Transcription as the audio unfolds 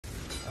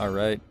All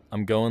right,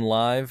 I'm going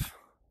live.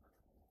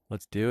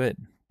 Let's do it.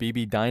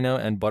 BBDino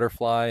and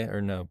Butterfly,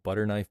 or no,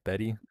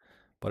 ButterKnifeBetty.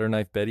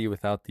 ButterKnifeBetty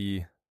without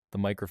the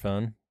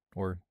microphone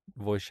or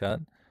voice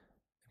chat.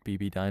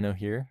 BBDino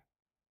here.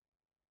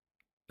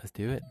 Let's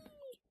do it.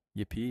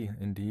 Yippee,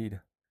 indeed.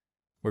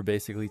 We're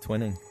basically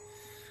twinning.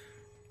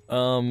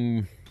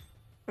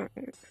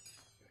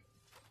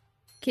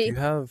 Key. You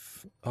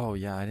have... Oh,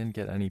 yeah, I didn't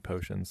get any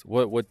potions.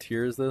 What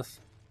tier is this?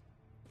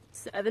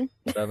 7.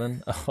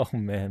 7? Oh,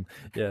 man.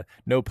 Yeah,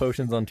 no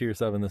potions on tier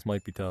 7. This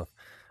might be tough.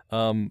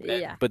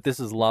 Yeah. But this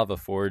is Lava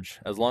Forge.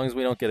 As long as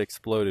we don't get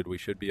exploded, we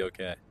should be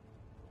okay.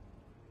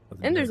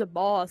 And there's a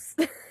boss.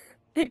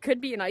 It could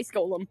be an ice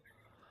golem.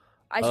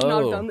 I should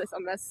not have done this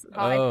on this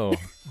high. Oh,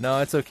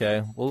 no, it's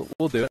okay. We'll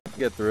do it.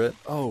 Get through it.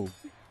 Oh,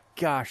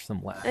 gosh,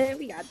 some lag.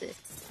 We got this.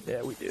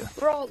 Yeah, we do.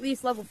 We're all at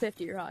least level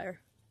 50 or higher.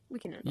 We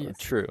can handle this.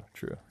 True,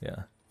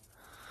 yeah.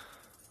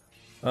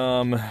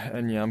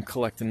 And yeah, I'm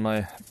collecting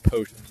my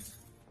potions.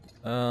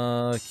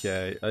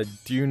 Okay.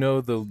 Do you know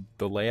the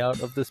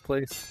layout of this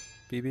place,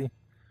 BB?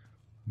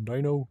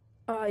 Dino?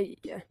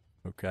 Yeah.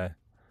 Okay.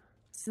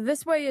 So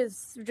this way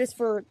is just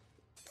for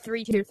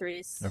 3 tier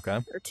 3s. Okay.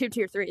 Or 2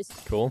 tier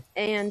 3s. Cool.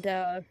 And,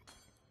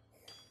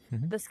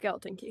 the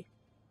skeleton key.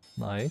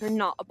 Nice. They're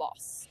not a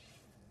boss.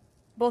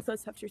 Both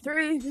those have tier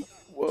 3.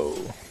 Whoa.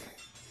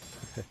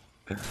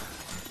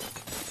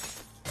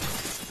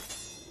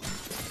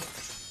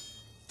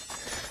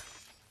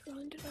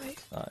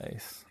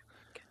 Nice.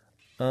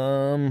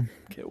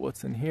 Okay,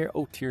 what's in here?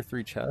 Oh, tier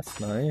 3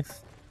 chest.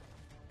 Nice.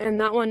 And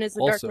that one is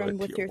the dark Also room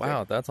with tier 3.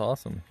 Wow, that's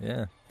awesome.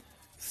 Yeah.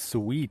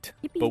 Sweet.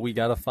 Yippee. But we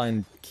gotta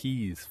find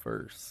keys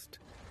first.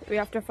 We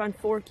have to find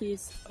 4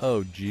 keys.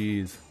 Oh,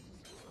 jeez.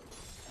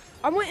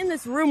 I went in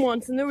this room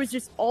once and there was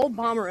just all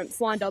bomber imps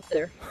lined up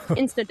there.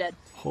 Insta dead.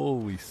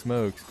 Holy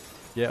smokes.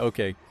 Yeah,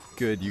 okay.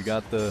 Good. You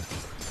got the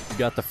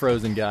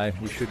frozen guy.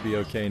 We should be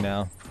okay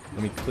now.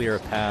 Let me clear a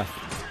path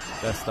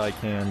best I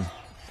can.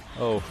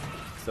 Oh,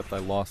 except I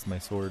lost my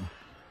sword.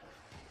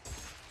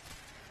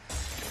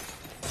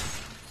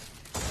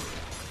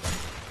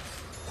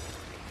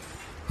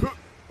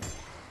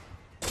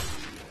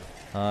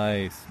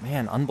 Nice.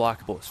 Man,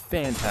 unblockable is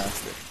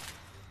fantastic.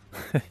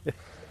 It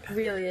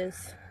really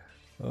is.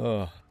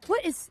 Oh.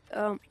 What is...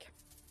 Oh my god.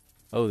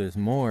 Oh, there's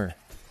more.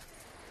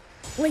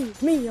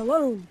 Leave me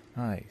alone.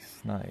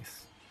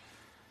 Nice.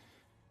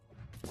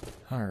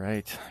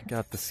 Alright,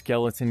 got the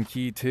skeleton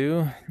key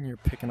too. You're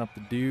picking up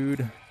the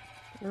dude.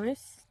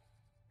 Nice.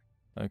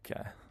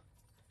 Okay.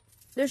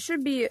 There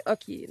should be a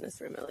key in this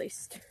room at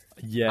least.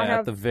 Yeah,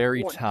 at the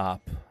very 1.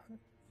 top.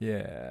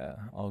 Yeah,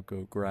 I'll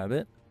go grab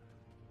it.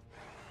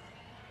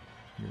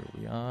 Here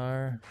we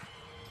are.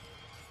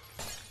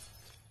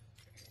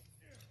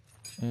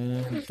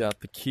 And we got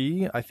the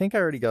key. I think I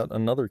already got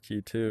another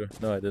key too.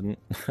 No, I didn't.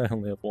 I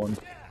only have 1.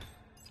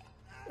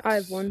 I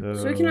have 1.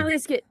 So we can at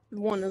least get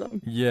 1 of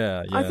them.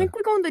 Yeah. I think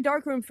we go in the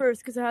dark room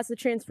first because it has the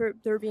chance for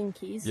there being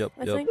keys. Yep.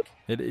 I think.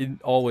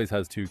 It always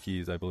has 2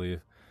 keys, I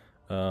believe.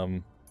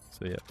 So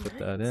yeah, put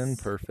that in.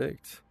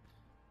 Perfect.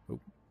 Oh.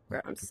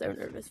 I'm so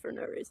nervous for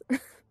no reason.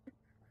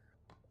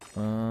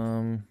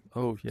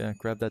 Oh yeah,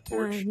 grab that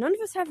torch. None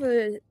of us have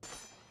a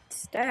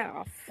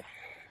staff.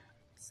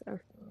 So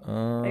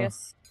I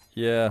guess.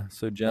 Yeah,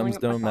 so gems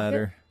up my don't pocket.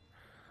 matter.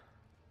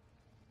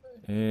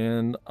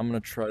 And I'm gonna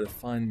try to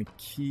find the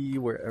key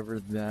wherever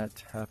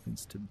that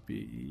happens to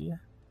be.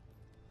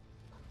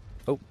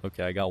 Oh,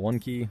 okay, I got 1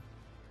 key.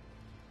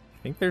 I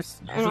think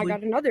there's usually... And I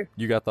got another.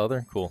 You got the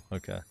other? Cool,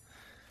 okay.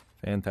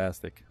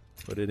 Fantastic.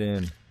 Put it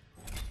in.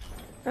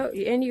 Oh,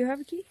 and you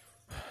have a key?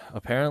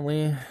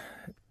 Apparently,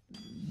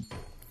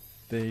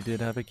 they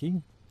did have a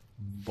key.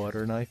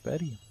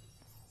 ButterKnifeBetty.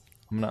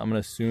 I'm gonna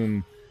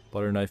assume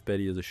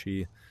ButterKnifeBetty is a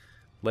she.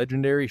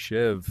 Legendary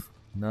Shiv.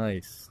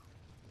 Nice.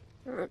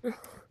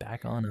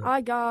 Back on it.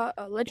 I got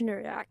a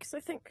legendary axe, I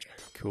think.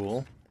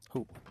 Cool.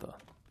 Oh, what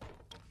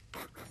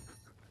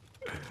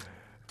the...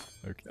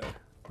 Okay,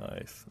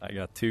 nice. I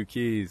got 2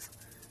 keys.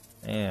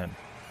 Man,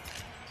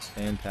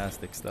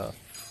 fantastic stuff.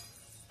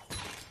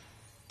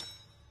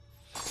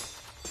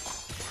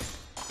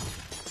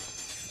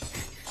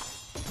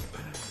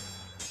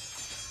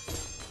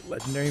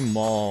 Legendary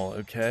Maul.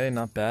 Okay,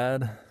 not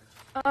bad.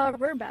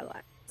 Rare battle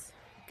axe.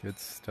 Good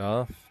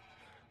stuff.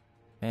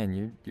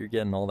 Man, you're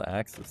getting all the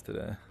axes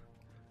today.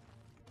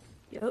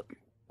 Yep.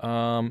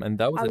 And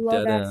that was I a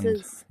love dead end.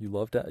 axes. You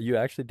loved it? You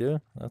actually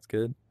do? That's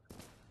good.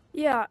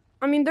 Yeah,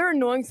 I mean, they're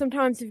annoying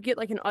sometimes if you get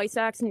like an ice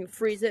axe and you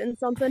freeze it in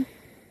something.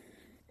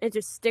 It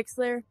just sticks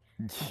there.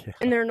 Yeah.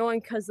 And they're annoying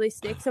because they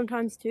stick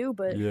sometimes too,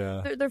 but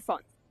Yeah. they're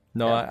fun.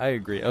 No, Yeah. I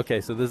agree. Okay,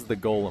 so this is the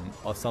golem.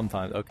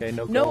 Sometimes. Okay,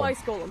 no golem. No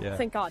ice golem, Yeah.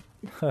 thank God.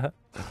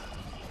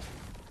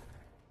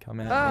 Come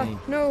at me.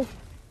 No.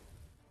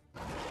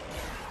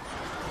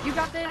 You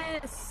got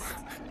this!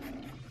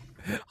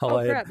 All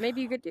I crap, had,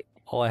 maybe you could do...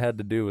 all I had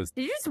to do was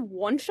Did you just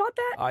one-shot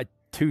that? I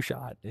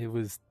 2-shot. It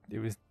was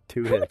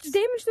 2 How much hits.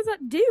 damage does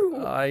that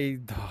do? I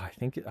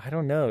think I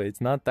don't know. It's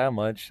not that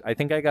much. I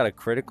think I got a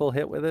critical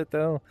hit with it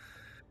though.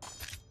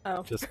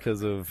 Oh. just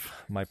because of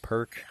my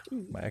perk,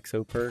 my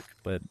exo perk.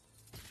 But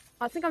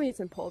I think I'm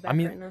using pullback I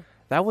mean, right now.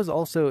 that was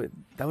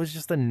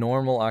just a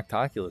normal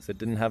Octoculus. It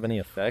didn't have any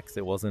effects.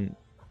 It wasn't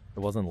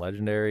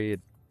legendary.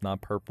 Not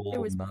purple. It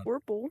was Not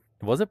purple.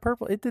 Was it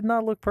purple? It did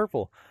not look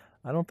purple.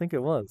 I don't think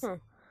it was. Huh.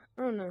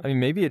 I don't know. I mean,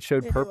 maybe it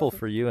showed Maybe it purple wasn't.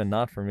 for you and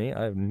not for me.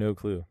 I have no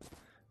clue.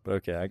 But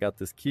okay, I got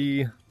this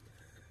key.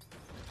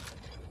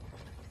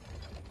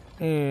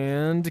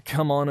 And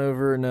come on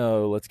over.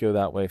 No, let's go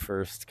that way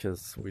first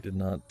because we did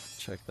not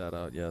check that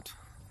out yet.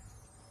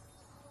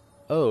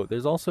 Oh,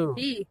 there's also...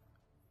 Key.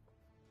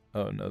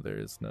 Oh, no, there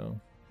is no.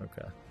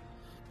 Okay.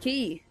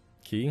 Key.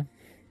 Key?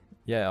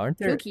 Yeah, aren't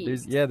there? 2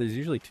 keys. There's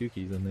usually 2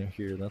 keys in there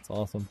here. That's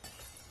awesome.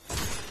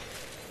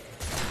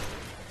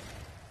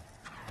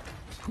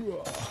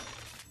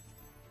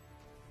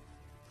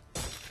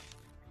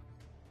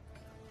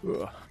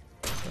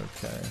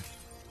 Okay.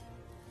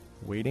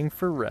 Waiting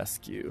for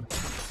rescue.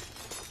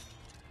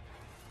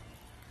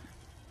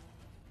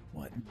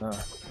 What?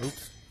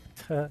 Oops.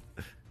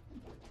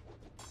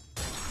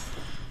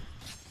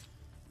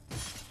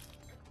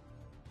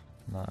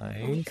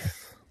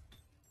 Nice.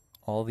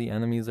 All the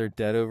enemies are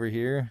dead over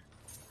here.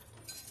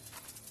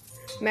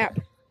 Map.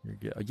 You're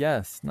good.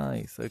 Yes,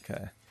 nice.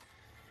 Okay.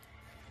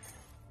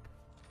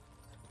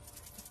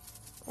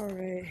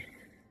 Alright.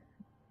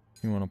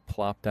 You want to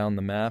plop down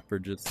the map or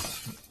just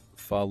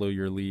follow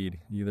your lead?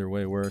 Either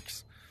way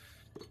works.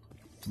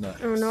 Nice.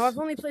 I don't know. I've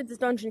only played this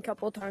dungeon a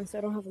couple of times, so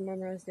I don't have it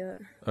memorized yet.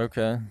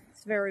 Okay.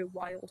 It's very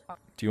wild.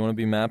 Do you want to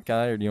be map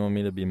guy or do you want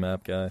me to be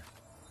map guy?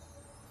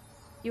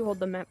 You hold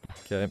the map.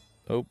 Okay.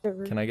 Oh,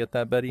 can I get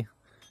that, Betty?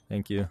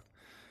 Thank you.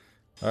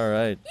 All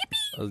right.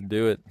 Let's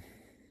do it.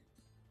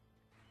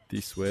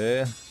 This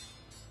way.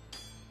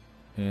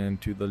 And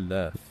to the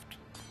left.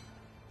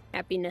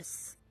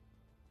 Happiness.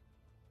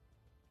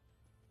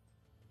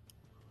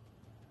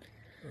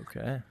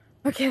 Okay.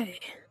 Okay.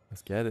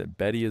 Let's get it.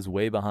 Betty is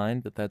way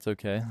behind, but that's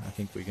okay. I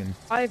think we can...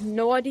 I have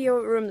no idea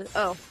what room this...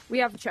 Oh, we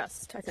have a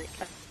chest, I think.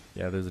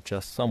 Yeah, there's a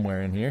chest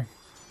somewhere in here.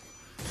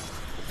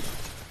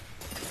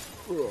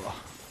 Ugh.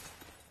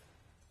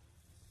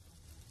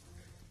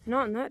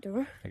 Not in that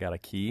door. I got a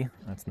key.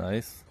 That's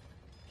nice.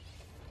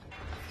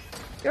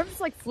 You ever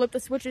just like flip the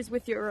switches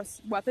with your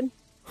weapon?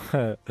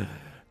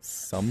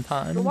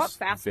 Sometimes. Go up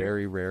faster.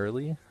 Very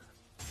rarely.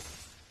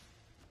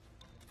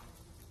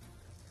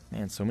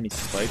 Man, so many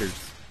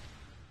spiders.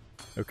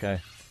 Okay.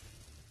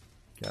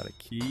 Got a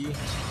key.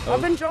 Oh.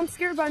 I've been jump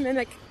scared by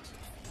Mimic.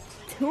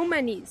 Too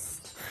many's.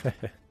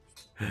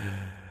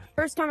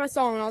 First time I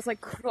saw him, I was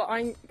like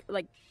crying,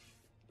 like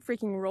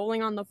freaking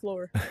rolling on the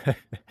floor.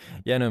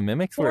 Yeah, no,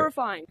 Mimics were...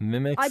 Horrifying.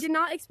 Mimics... I did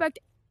not expect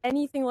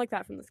anything like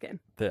that from this game.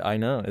 I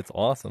know, it's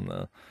awesome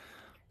though.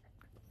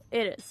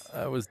 It is.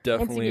 I was Once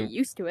definitely... you get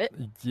used to it.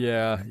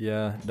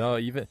 Yeah. No,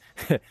 even...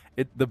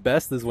 The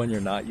best is when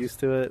you're not used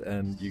to it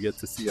and you get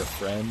to see a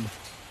friend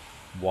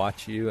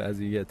watch you as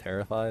you get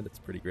terrified. It's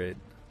pretty great.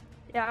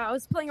 Yeah, I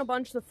was playing a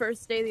bunch the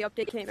first day the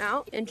update came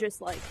out, and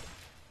just like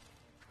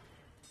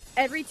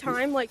every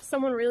time like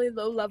someone really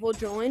low level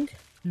joined,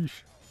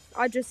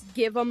 I just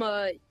give them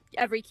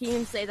every key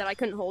and say that I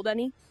couldn't hold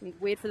any and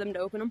wait for them to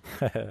open them.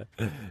 Yeah,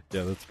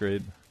 that's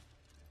great.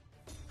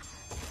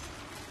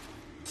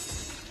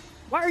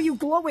 Why are you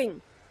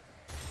glowing?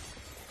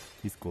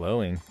 He's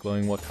glowing.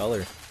 Glowing what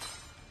color?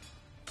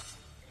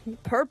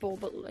 Purple,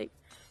 but like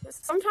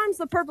sometimes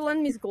the purple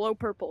enemies glow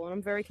purple, and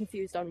I'm very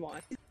confused on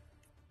why.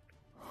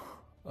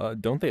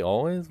 Don't they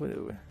always?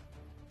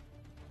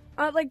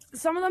 Like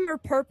some of them are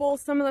purple,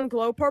 some of them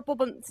glow purple,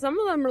 but some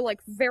of them are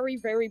like very,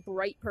 very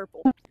bright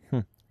purple.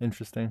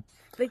 Interesting.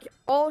 Like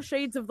all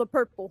shades of the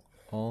purple.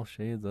 All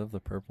shades of the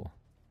purple.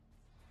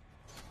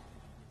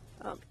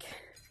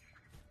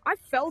 I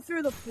fell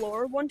through the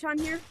floor one time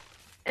here,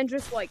 and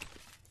just like,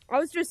 I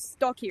was just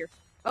stuck here.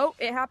 Oh,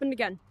 it happened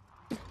again.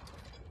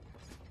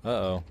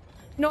 Uh-oh.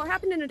 No, it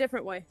happened in a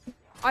different way.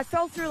 I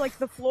fell through like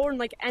the floor and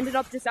like ended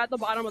up just at the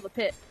bottom of the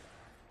pit.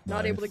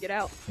 Not able to get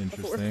out.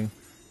 Interesting.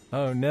 Before.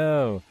 Oh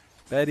no!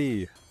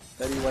 Betty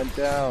went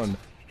down.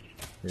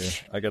 Here,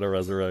 I gotta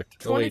resurrect.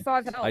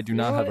 25 health. I do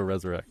not have a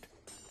resurrect.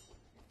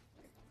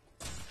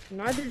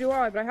 Neither do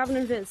I, but I have an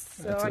invis,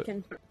 so I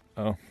can...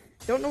 Oh.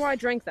 Don't know why I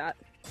drank that.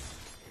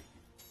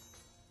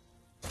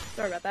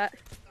 Sorry about that.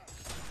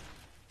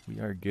 We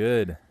are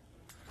good.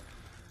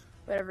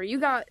 Whatever, you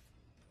got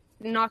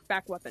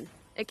knockback weapon.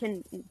 It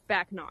can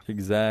back knock.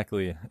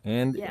 Exactly.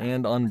 And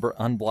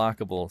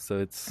unblockable, so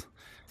it's...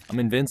 I'm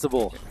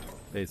invincible,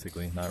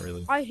 basically. Not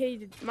really. I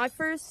hated my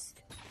first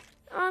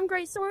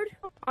great sword.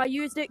 I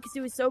used it because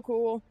it was so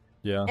cool.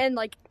 Yeah. And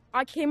like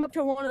I came up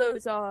to one of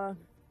those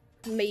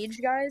mage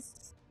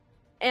guys,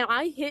 and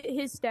I hit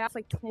his staff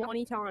like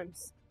 20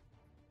 times.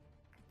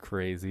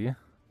 Crazy.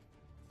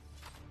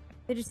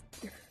 It just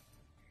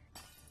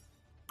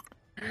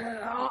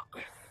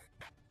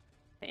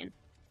pain.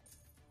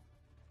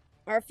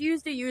 I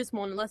refuse to use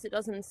one unless it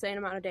does an insane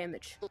amount of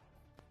damage,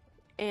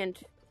 and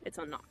it's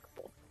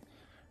unknockable.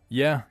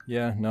 Yeah,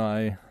 no,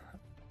 I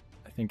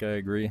think I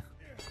agree.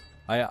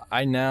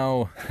 I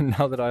now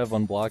now that I have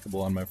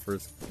unblockable on my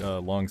first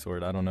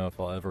longsword, I don't know if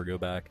I'll ever go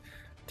back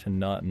to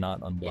not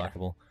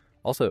unblockable.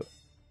 Also,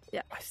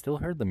 yeah, I still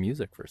heard the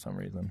music for some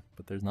reason,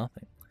 but there's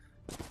nothing.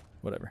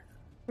 Whatever.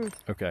 Hmm.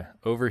 Okay,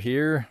 over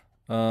here.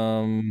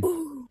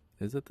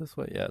 Is it this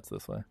way? Yeah, it's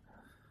this way.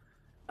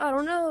 I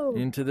don't know.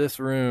 Into this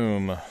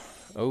room.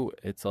 Oh,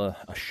 it's a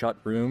shut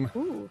room.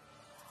 Ooh.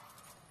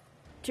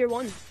 Tier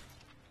 1.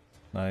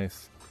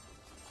 Nice.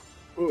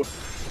 Ooh.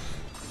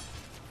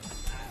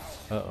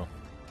 Uh-oh.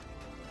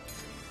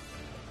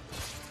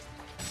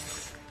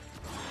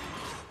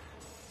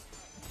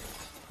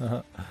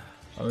 Oh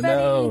Betty.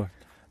 no!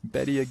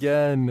 Betty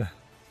again!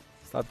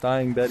 Stop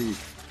dying, Betty.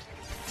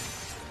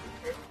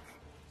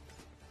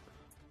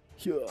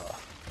 Yeah.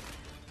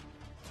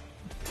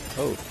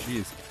 Oh,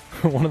 jeez.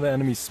 One of the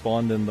enemies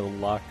spawned in the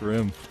locked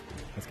room.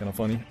 That's kind of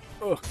funny.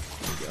 Oh,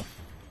 there we go.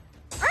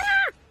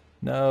 Ah!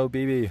 No,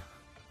 BB.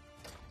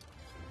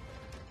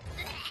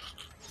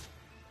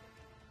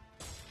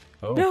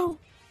 Oh. No.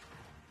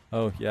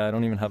 Oh, yeah, I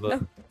don't even have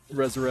a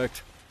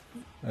resurrect.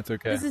 That's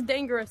okay. This is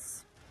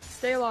dangerous.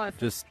 Stay alive.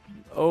 Just,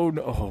 oh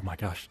no, oh my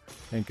gosh.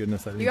 Thank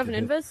goodness I didn't. Do you have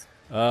an invis?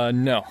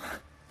 No.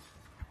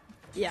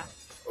 Yeah.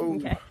 Oh.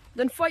 Okay.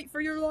 Then fight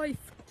for your life.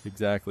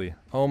 Exactly.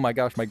 Oh my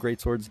gosh, my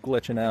greatsword's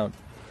glitching out.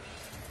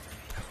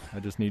 I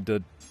just need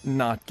to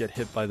not get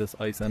hit by this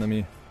ice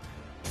enemy.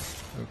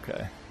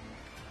 Okay.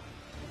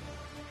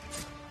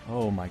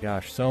 Oh my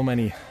gosh, so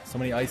many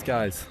ice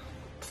guys.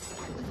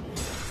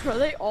 Are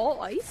they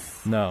all ice?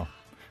 No.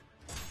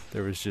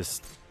 There was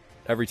just,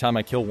 every time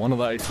I kill one of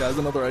the ice guys,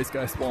 another ice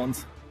guy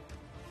spawns.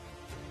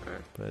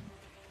 But,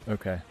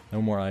 okay,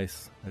 no more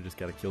ice. I just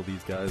gotta kill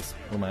these guys.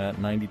 What am I at?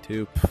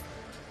 92?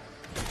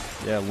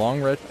 Yeah,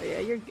 Oh, yeah,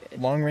 you're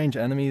good. long range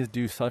enemies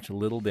do such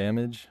little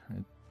damage.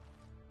 It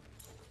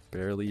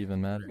barely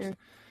even matters. Yeah.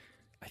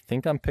 I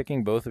think I'm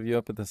picking both of you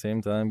up at the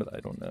same time, but I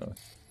don't know.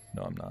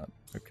 No, I'm not.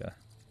 Okay.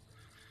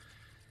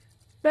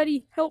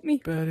 Betty, help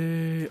me.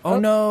 Betty. Oh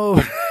no!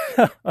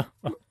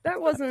 That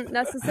wasn't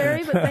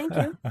necessary, but thank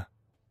you.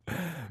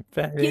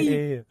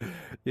 Betty,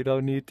 you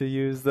don't need to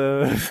use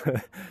those.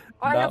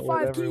 I Not have when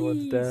 5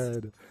 everyone's keys.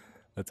 dead.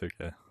 That's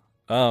okay.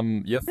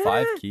 You have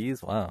 5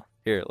 keys? Wow.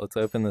 Here, let's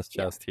open this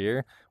chest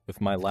here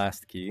with my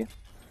last key.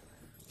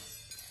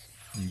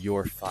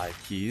 Your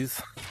 5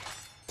 keys.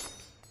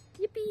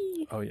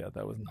 Yippee. Oh yeah,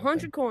 that was nothing.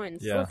 100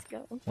 coins. Yeah. Let's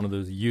go. One of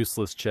those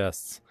useless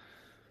chests.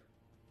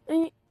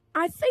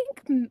 I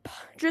think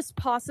just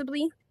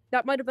possibly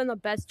that might have been the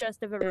best chest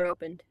I've ever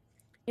opened.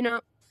 You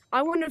know,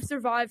 I wouldn't have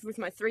survived with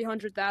my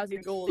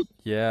 300,000 gold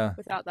Yeah.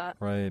 without that.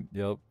 Right.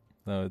 Yep.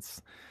 No,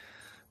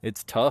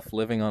 it's tough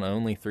living on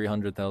only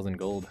 300,000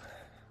 gold.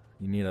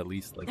 You need at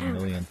least like 1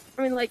 million.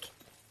 I mean, like,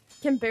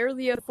 can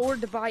barely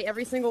afford to buy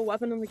every single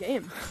weapon in the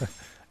game.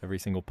 Every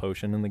single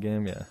potion in the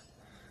game, yeah.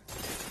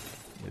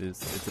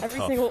 It's a Every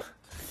tough, single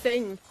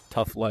thing.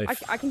 tough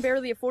life. I can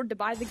barely afford to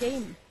buy the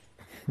game.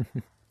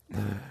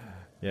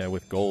 Yeah,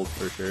 with gold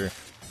for sure.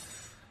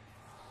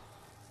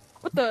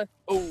 What the?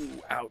 Oh,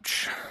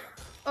 ouch.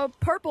 A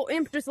purple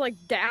imp just like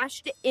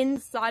dashed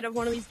inside of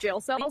one of these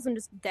jail cells and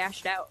just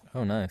dashed out.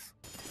 Oh, nice.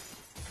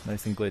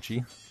 Nice and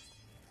glitchy.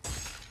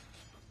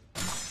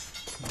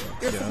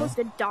 You're supposed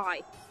to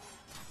die.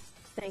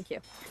 Thank you.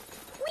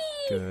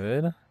 Whee!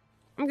 Good.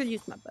 I'm gonna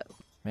use my bow.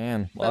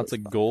 Man, lots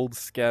of gold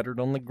scattered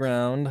on the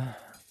ground. All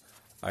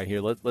right,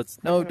 here,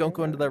 let's. No, don't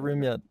go into that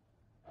room yet.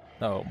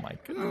 Oh my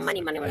goodness.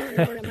 Money.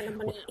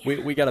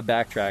 We gotta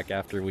backtrack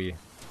after we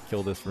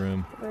kill this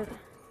room.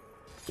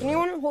 Can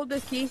anyone hold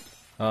this key?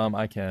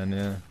 I can,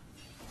 yeah.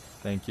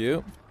 Thank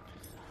you.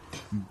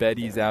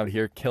 Betty's out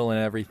here killing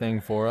everything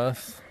for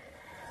us.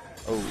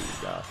 Oh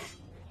gosh.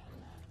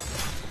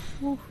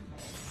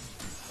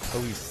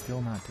 Oh, he's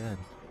still not dead.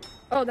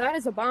 Oh, that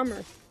is a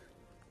bomber.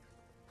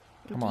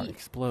 Come on,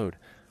 explode.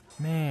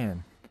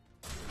 Man.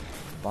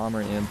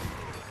 Bomber imp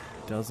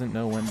doesn't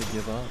know when to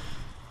give up.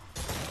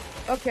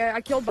 Okay,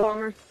 I killed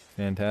bomber.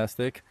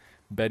 Fantastic.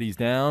 Betty's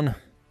down.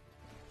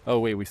 Oh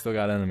wait, we still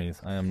got enemies.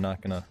 I am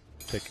not gonna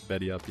pick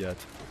Betty up yet.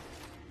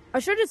 I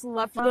should have just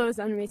left those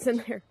enemies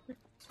in there.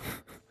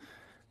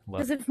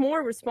 Because if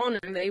more were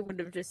spawning, they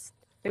wouldn't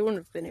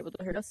have been able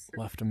to hurt us.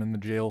 Left him in the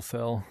jail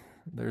cell.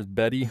 There's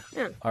Betty.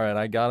 Yeah. Alright,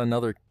 I got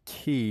another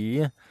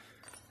key. I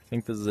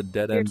think this is a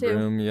dead-end Tier 2.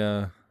 room.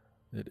 Yeah,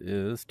 it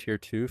is. Tier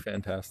 2,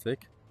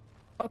 fantastic.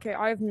 Okay,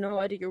 I have no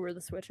idea where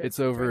the switch is. It's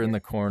over in the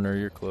corner.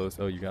 You're close.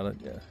 Oh, you got it?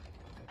 Yeah.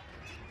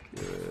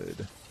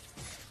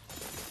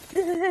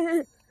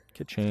 Good.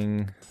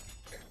 Ka-ching.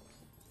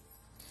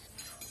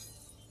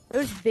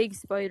 Those big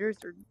spiders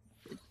are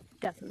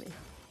definitely.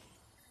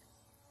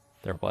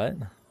 They're what?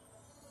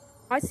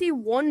 I see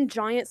one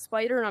giant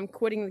spider and I'm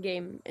quitting the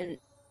game in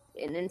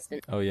an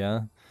instant. Oh,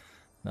 yeah?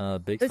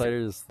 Big Those are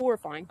spiders.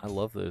 horrifying. I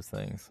love those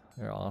things.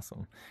 They're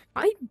awesome.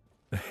 Do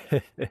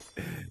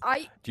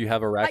you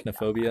have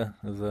arachnophobia?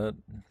 Is that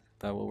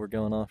what we're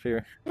going off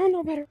here? I don't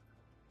know better.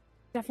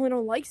 Definitely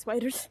don't like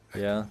spiders.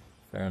 Yeah,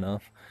 fair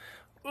enough.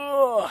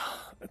 Ugh,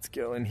 let's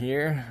go in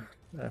here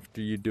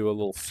after you do a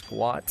little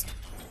squat.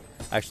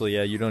 Actually,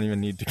 yeah, you don't even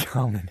need to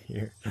come in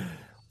here.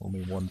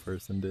 Only one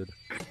person did.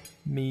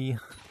 Me.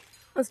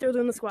 I'm still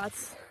doing the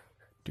squats.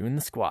 Doing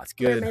the squats.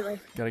 Good. Melee.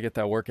 Gotta get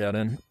that workout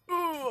in.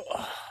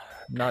 Ugh.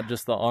 Not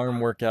just the arm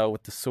workout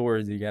with the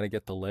swords, you gotta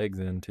get the legs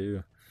in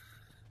too.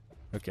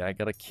 Okay, I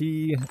got a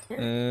key,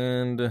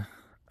 and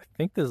I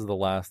think this is the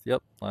last,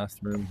 yep, last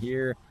room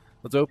here.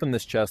 Let's open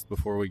this chest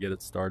before we get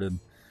it started.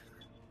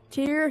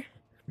 Tier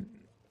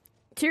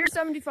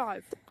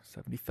 75.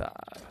 75.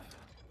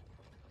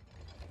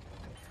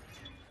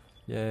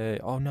 Yay.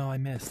 Oh no, I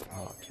missed.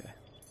 Oh, okay.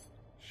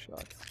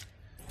 Shucks.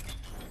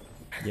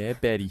 Yeah,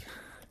 Betty.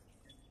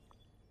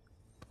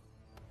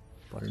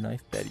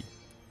 ButterKnifeBetty.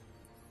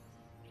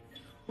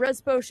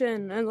 Res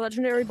potion and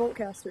legendary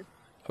boltcaster.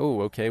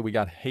 Oh, okay, we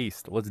got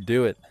haste. Let's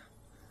do it.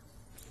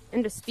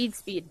 Into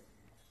speed.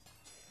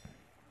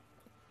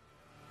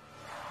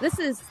 This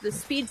is the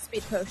speed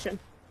potion.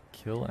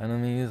 Kill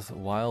enemies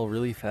while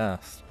really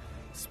fast.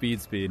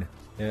 Speed.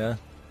 Yeah.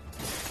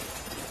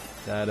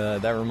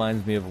 That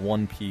reminds me of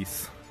One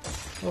Piece.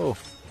 Oh,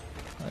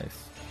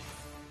 nice.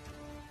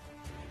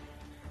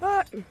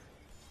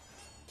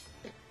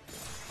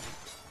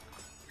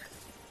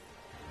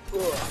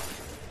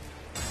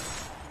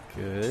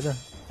 Good.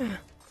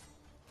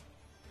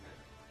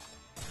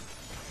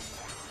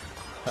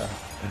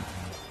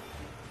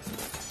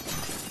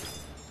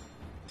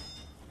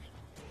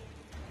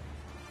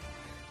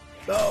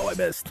 Oh, I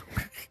missed.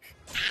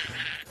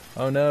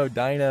 Oh no,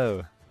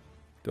 Dino.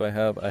 I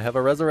have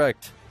a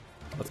resurrect.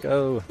 Let's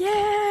go.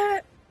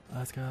 Yeah.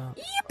 Let's go.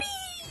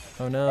 Yippee!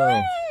 Oh no.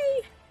 Hooray!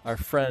 Our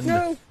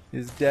friend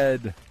is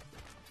dead.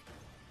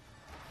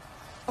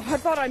 Oh, I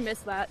thought I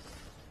missed that.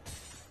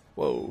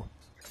 Whoa.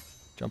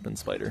 Jumping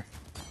spider.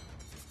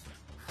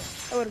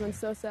 That would have been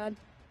so sad.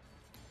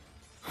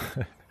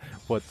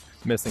 What?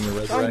 Missing a I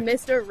resurrect?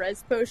 missed a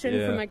res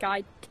potion from a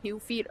guy 2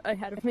 feet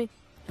ahead of me.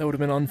 That would have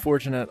been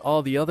unfortunate.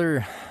 Oh, the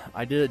other...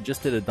 I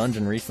just did a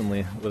dungeon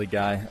recently with a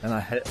guy, and I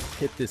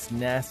hit this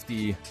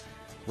nasty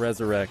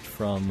resurrect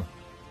from,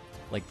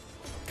 like,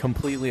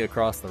 completely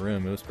across the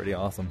room. It was pretty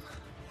awesome.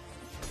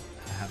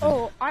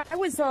 Oh, I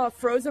was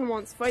frozen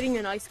once fighting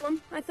an ice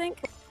one, I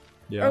think.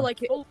 Yeah. Or, like,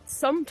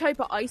 some type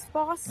of ice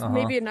boss,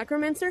 maybe a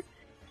necromancer.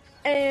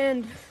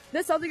 And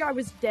this other guy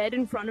was dead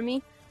in front of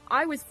me.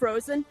 I was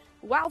frozen.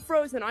 While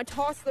frozen, I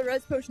tossed the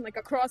res potion, like,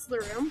 across the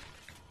room.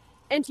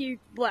 And he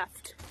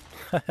left.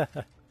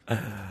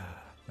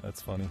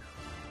 That's funny.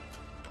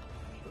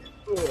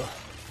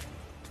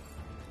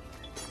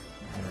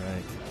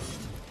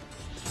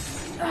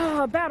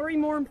 Alright. Battery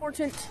more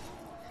important.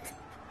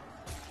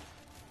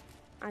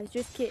 I was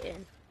just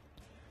kidding.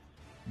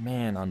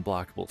 Man,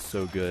 Unblockable's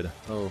so good.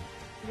 Oh,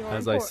 You're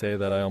as important. I say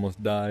that, I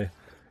almost die.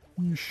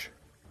 Yeesh.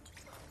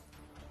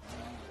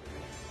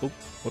 Oh,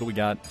 what do we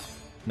got?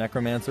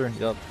 Necromancer?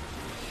 Yep.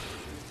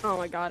 Oh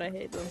my god, I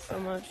hate them so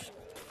much.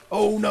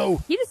 Oh no!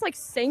 He just like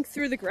sank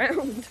through the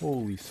ground.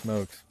 Holy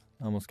smokes.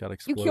 I almost got You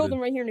exploded. killed him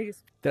right here and he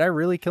just... Did I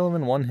really kill him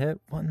in one hit?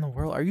 What in the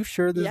world? Are you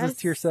sure this is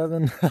tier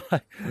 7?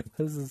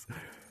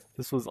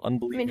 This was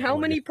unbelievable. I mean, how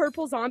many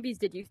purple zombies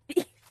did you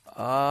see?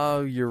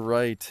 Oh, you're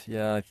right.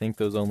 Yeah, I think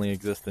those only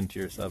exist in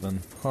tier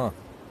 7. Huh.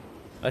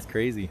 That's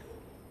crazy.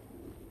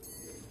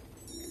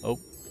 Oh,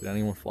 did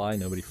anyone fly?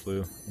 Nobody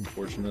flew.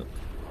 Unfortunate.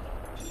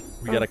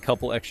 We got a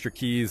couple extra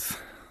keys.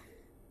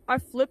 I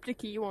flipped a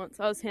key once.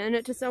 I was handing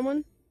it to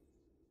someone.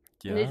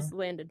 Yeah. And they just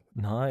landed.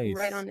 Nice.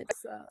 Right on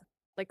its,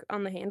 like,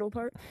 on the handle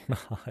part.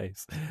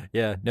 Nice.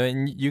 Yeah, no,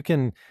 and you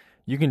can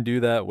do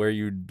that where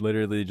you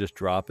literally just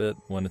drop it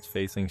when it's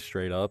facing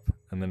straight up,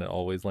 and then it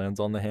always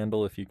lands on the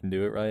handle if you can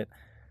do it right.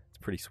 It's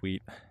pretty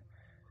sweet.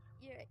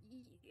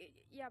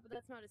 Yeah, but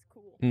that's not as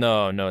cool.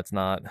 No, it's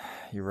not.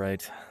 You're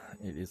right.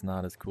 It is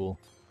not as cool.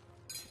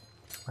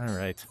 All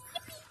right.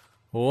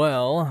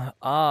 Well,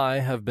 I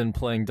have been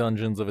playing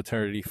Dungeons of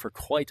Eternity for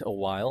quite a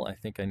while. I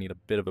think I need a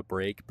bit of a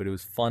break, but it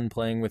was fun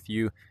playing with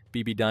you.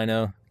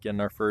 BBDino,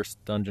 getting our first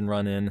dungeon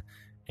run in.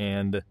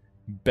 And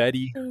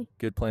Betty,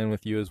 good playing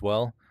with you as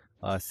well.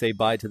 Say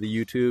bye to the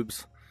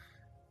YouTubes.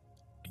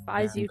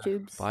 Bye,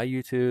 YouTubes. Bye,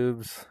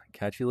 YouTubes.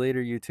 Catch you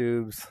later,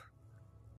 YouTubes.